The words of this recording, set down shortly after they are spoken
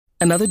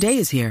Another day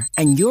is here,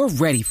 and you're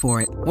ready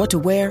for it. What to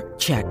wear?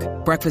 Check.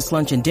 Breakfast,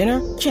 lunch, and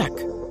dinner? Check.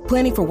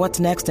 Planning for what's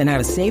next and how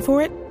to save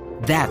for it?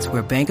 That's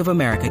where Bank of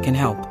America can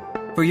help.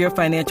 For your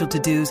financial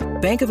to-dos,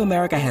 Bank of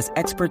America has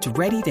experts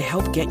ready to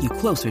help get you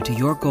closer to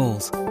your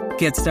goals.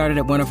 Get started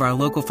at one of our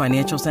local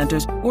financial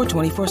centers or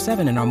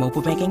 24/7 in our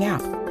mobile banking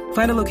app.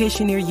 Find a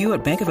location near you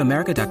at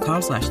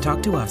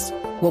bankofamerica.com/talktous.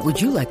 What would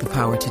you like the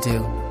power to do?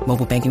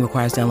 Mobile banking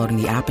requires downloading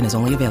the app and is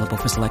only available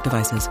for select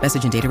devices.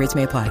 Message and data rates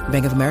may apply.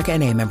 Bank of America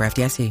N.A., member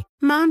FDIC.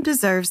 Mom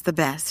deserves the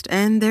best,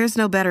 and there's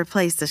no better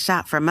place to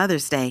shop for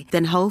Mother's Day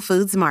than Whole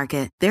Foods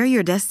Market. They're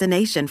your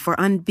destination for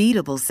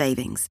unbeatable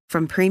savings,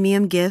 from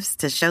premium gifts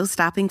to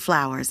show-stopping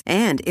flowers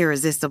and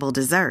irresistible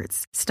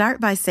desserts. Start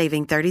by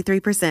saving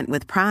 33%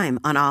 with Prime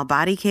on all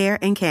body care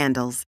and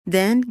candles.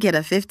 Then get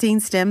a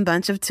 15-stem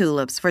bunch of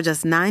tulips for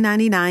just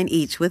 $9.99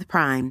 each with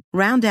Prime.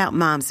 Round out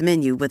Mom's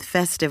menu with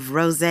festive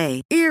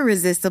rosé,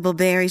 irresistible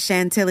berry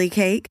chantilly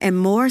cake, and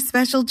more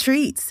special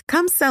treats.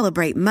 Come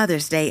celebrate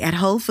Mother's Day at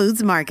Whole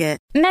Foods Market.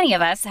 Many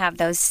of us have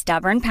those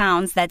stubborn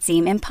pounds that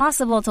seem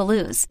impossible to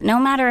lose, no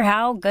matter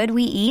how good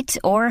we eat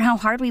or how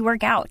hard we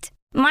work out.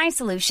 My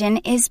solution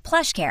is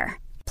PlushCare.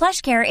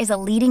 PlushCare is a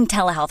leading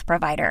telehealth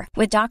provider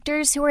with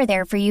doctors who are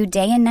there for you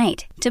day and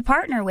night to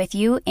partner with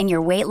you in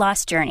your weight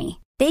loss journey.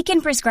 They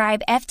can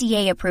prescribe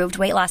FDA-approved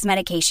weight loss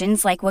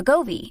medications like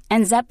Wegovy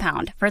and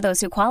Zepbound for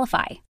those who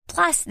qualify.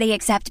 Plus, they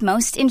accept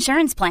most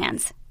insurance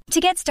plans. To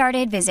get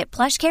started, visit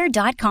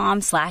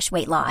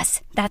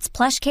plushcare.com/weightloss. That's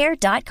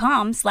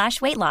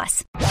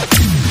plushcare.com/weightloss.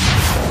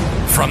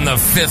 From the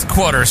Fifth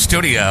Quarter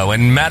Studio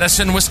in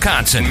Madison,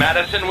 Wisconsin.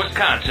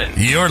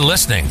 You're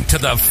listening to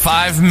the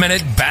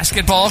 5-Minute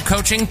Basketball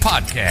Coaching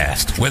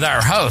Podcast with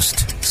our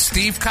host,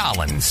 Steve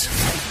Collins.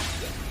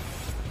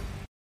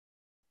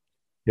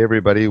 Hey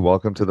everybody,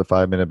 welcome to the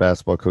 5-Minute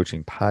Basketball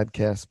Coaching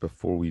Podcast.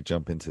 Before we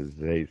jump into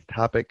today's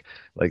topic,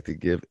 I'd like to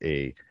give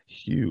a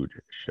huge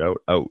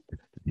shout out to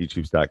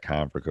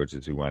YouTubes.com for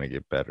coaches who want to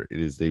get better. It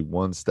is a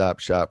one-stop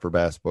shop for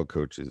basketball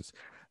coaches.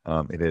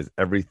 It has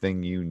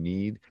everything you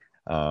need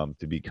to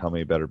become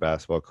a better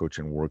basketball coach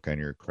and work on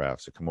your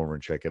craft. So come over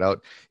and check it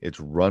out.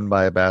 It's run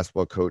by a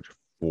basketball coach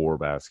for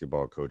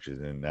basketball coaches.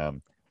 And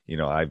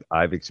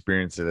I've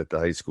experienced it at the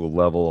high school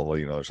level.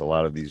 There's a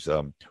lot of these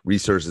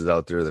resources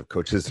out there that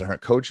coaches that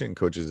aren't coaching,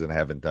 coaches that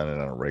haven't done it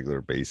on a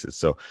regular basis.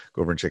 So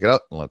go over and check it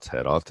out, and let's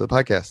head off to the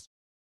podcast.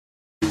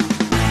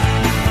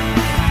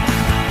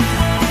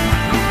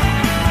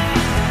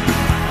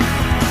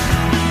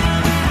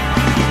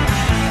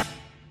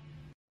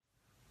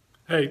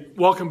 Hey,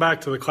 welcome back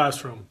to the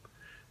classroom.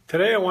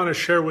 Today I want to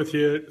share with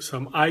you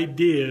some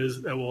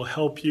ideas that will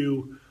help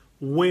you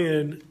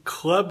win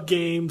club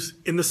games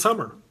in the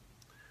summer.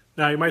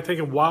 Now, you might be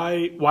thinking,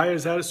 why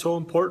is that so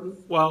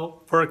important?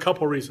 Well, for a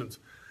couple reasons.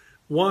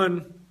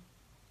 One,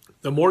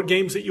 the more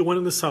games that you win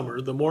in the summer,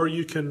 the more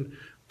you can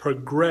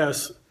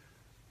progress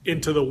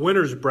into the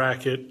winner's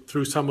bracket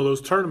through some of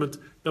those tournaments,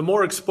 the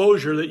more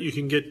exposure that you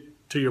can get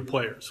to your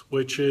players,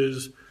 which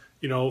is,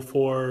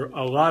 for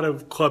a lot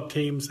of club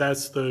teams,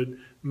 that's the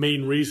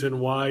main reason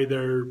why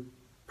they're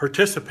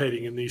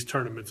participating in these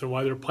tournaments and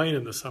why they're playing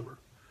in the summer.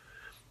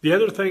 The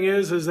other thing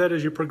is that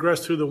as you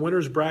progress through the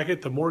winner's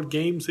bracket, the more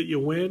games that you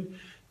win,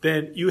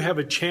 then you have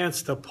a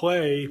chance to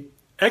play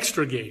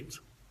extra games.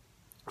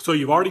 So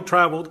you've already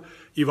traveled,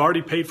 you've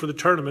already paid for the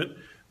tournament.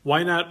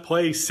 Why not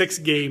play 6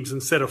 games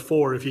instead of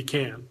 4 if you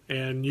can?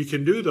 And you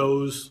can do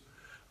those.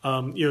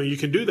 You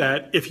can do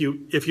that if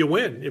you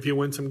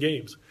win some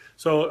games.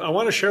 So I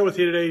want to share with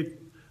you today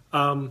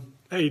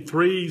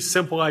 3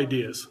 simple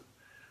ideas.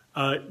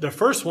 The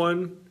first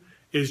one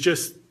is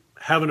just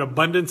have an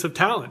abundance of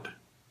talent.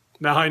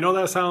 Now, I know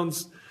that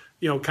sounds,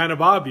 kind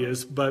of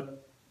obvious,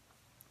 but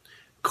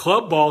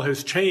club ball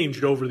has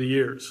changed over the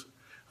years.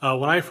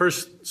 When I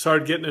first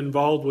started getting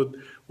involved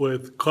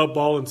with club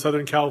ball in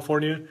Southern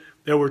California,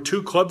 there were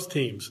 2 clubs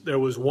teams. There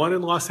was one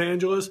in Los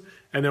Angeles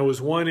and there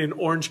was one in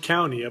Orange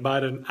County,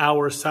 about an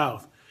hour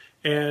south.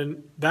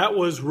 And that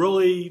was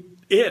really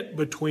it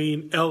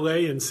between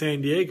LA and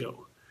San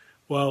Diego.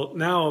 Well,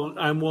 now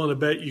I'm willing to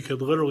bet you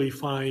could literally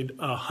find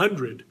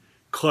 100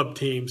 club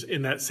teams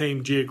in that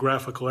same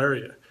geographical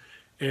area.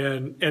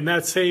 And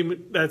that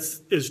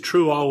is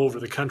true all over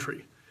the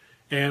country.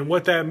 And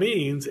what that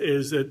means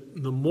is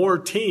that the more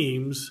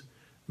teams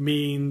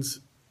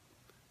means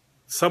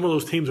some of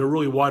those teams are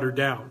really watered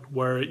down,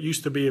 where it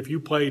used to be if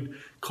you played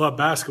club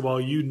basketball,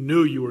 you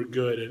knew you were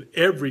good and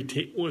every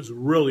team was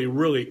really,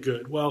 really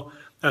good. Well,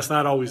 that's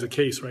not always the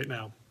case right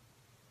now.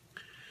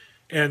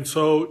 And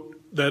so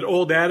that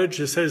old adage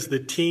that says the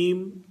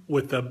team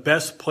with the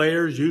best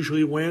players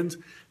usually wins,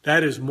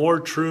 that is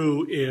more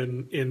true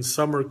in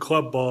summer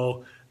club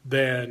ball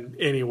than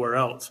anywhere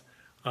else.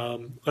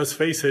 Let's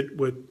face it,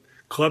 with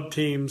club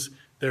teams,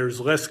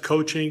 there's less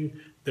coaching,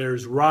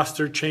 there's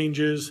roster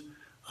changes,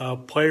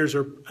 players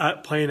are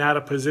playing out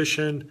of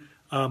position,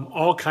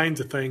 all kinds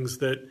of things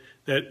that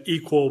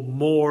equal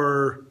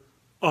more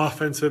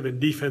offensive and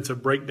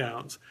defensive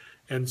breakdowns.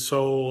 And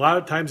so a lot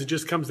of times it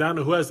just comes down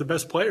to who has the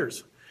best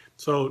players.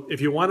 So if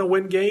you want to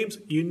win games,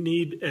 you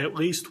need at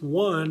least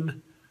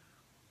one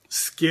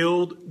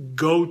skilled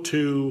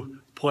go-to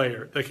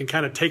player that can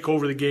kind of take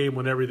over the game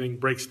when everything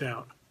breaks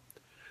down.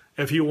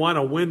 If you want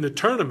to win the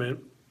tournament,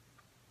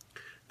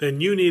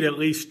 then you need at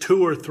least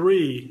 2 or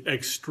 3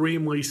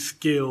 extremely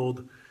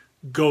skilled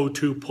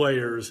go-to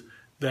players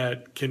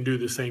that can do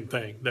the same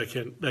thing, that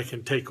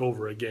can take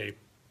over a game.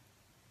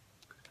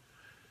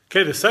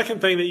 Okay, the second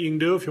thing that you can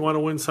do if you want to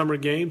win summer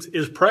games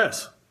is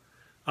press.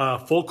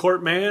 Full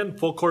court man,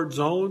 full court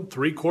zone,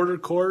 3/4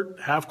 court,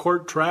 half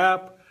court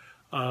trap,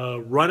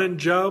 run and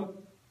jump,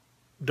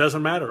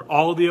 doesn't matter.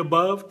 All of the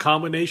above,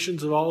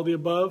 combinations of all of the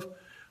above,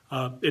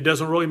 it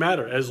doesn't really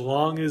matter as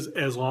long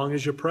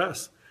as you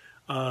press.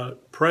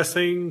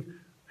 Pressing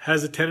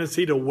has a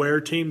tendency to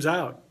wear teams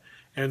out.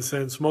 And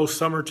since most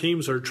summer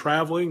teams are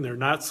traveling, they're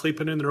not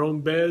sleeping in their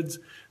own beds,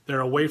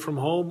 they're away from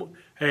home.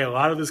 Hey, a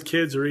lot of these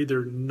kids are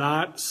either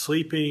not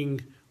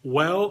sleeping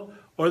well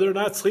or they're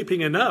not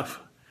sleeping enough.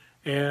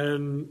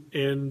 And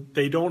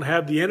they don't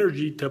have the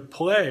energy to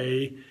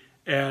play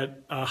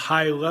at a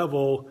high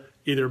level,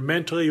 either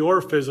mentally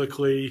or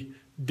physically,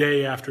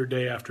 day after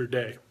day after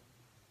day.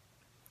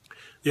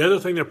 The other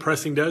thing that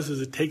pressing does is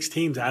it takes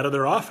teams out of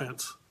their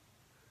offense.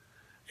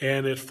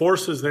 And it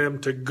forces them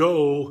to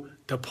go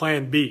to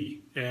plan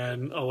B.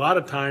 And a lot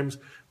of times,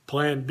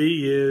 plan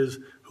B is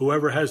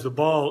whoever has the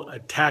ball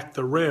attack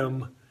the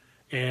rim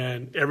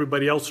and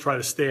everybody else try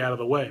to stay out of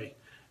the way.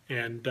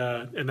 And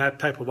that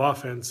type of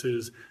offense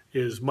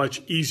is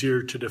much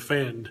easier to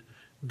defend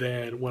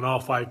than when all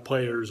 5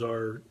 players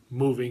are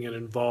moving and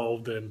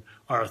involved and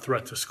are a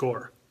threat to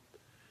score.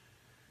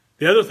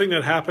 The other thing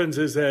that happens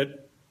is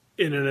that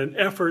in an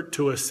effort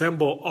to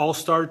assemble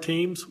all-star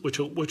teams, which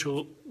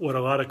what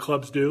a lot of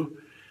clubs do,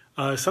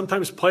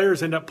 sometimes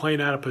players end up playing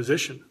out of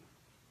position.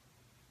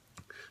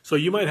 So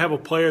you might have a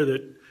player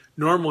that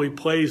normally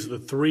plays the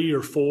 3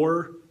 or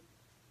 4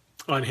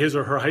 on his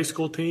or her high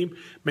school team,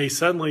 may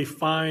suddenly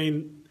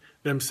find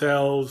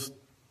themselves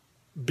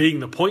being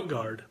the point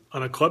guard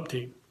on a club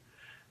team.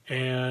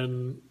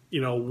 And,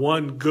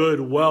 one good,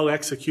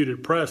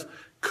 well-executed press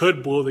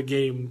could blow the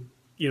game,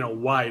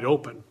 wide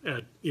open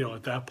at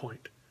that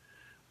point.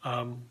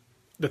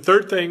 The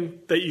third thing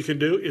that you can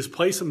do is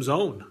play some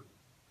zone.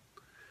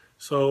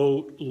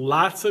 So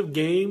lots of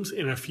games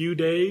in a few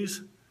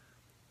days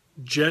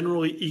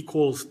generally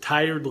equals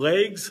tired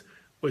legs,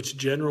 which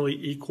generally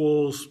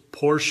equals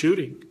poor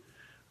shooting.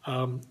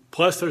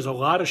 Plus, there's a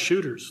lot of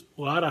shooters,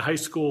 a lot of high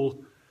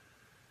school,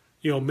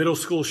 middle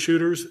school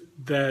shooters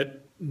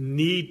that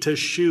need to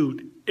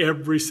shoot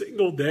every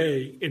single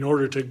day in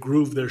order to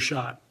groove their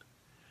shot.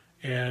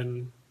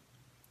 And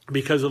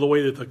because of the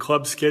way that the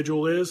club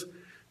schedule is,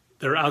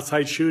 their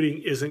outside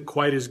shooting isn't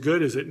quite as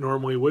good as it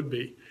normally would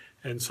be.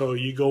 And so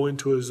you go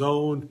into a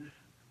zone,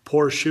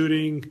 poor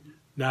shooting,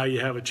 now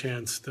you have a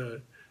chance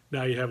to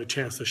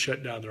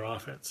shut down their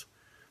offense.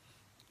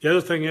 The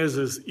other thing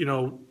is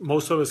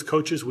most of us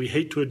coaches, we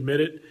hate to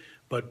admit it,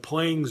 but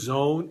playing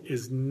zone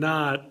is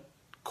not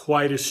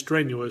quite as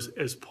strenuous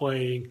as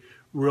playing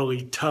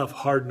really tough,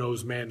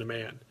 hard-nosed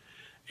man-to-man.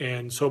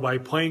 And so by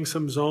playing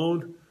some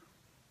zone,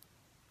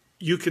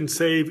 you can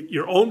save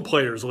your own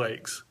players'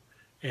 legs,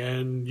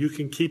 and you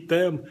can keep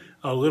them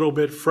a little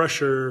bit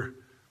fresher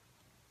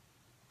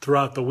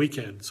throughout the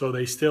weekend, so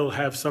they still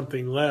have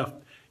something left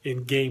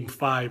in game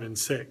 5 and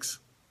 6.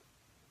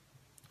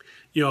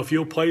 If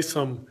you'll play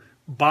some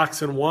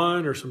box and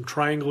 1 or some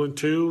triangle and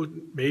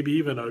 2, maybe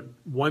even a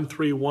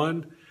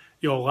 1-3-1,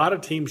 a lot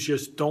of teams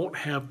just don't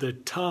have the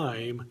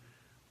time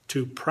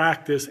to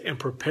practice and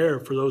prepare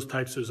for those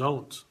types of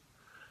zones.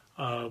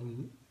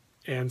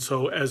 And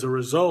so as a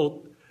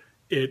result,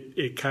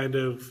 it kind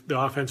of, the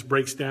offense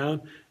breaks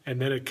down,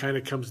 and then it kind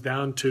of comes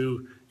down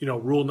to,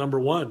 rule number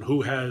 1,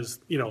 who has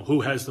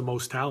the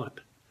most talent.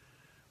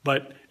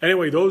 But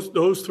anyway,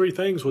 those 3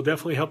 things will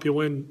definitely help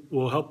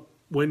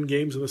win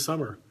games in the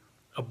summer.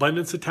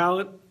 Abundance of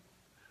talent,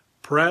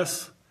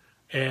 press,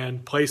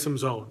 and play some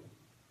zone.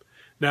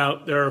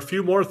 Now, there are a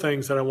few more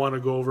things that I want to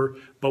go over,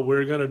 but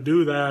we're going to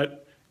do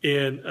that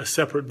in a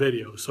separate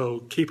video.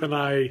 So keep an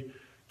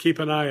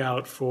eye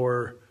out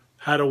for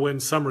How to Win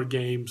Summer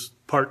Games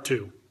Part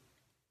 2.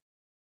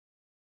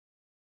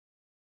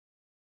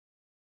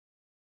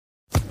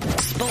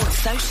 Sports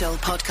Social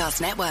Podcast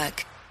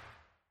Network.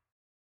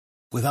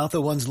 Without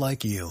the ones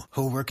like you,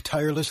 who work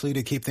tirelessly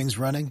to keep things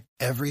running,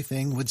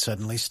 everything would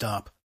suddenly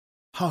stop.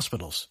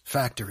 Hospitals,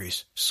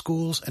 factories,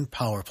 schools, and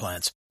power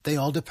plants, they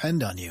all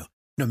depend on you.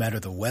 No matter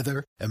the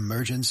weather,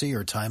 emergency,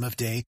 or time of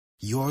day,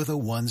 you're the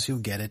ones who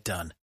get it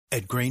done.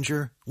 At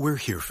Grainger, we're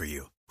here for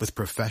you with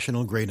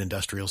professional-grade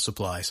industrial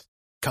supplies.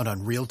 Count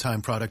on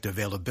real-time product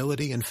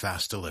availability and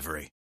fast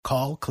delivery.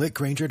 Call, click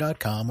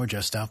Grainger.com, or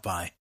just stop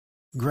by.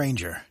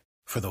 Grainger,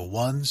 for the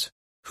ones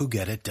who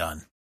get it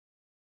done.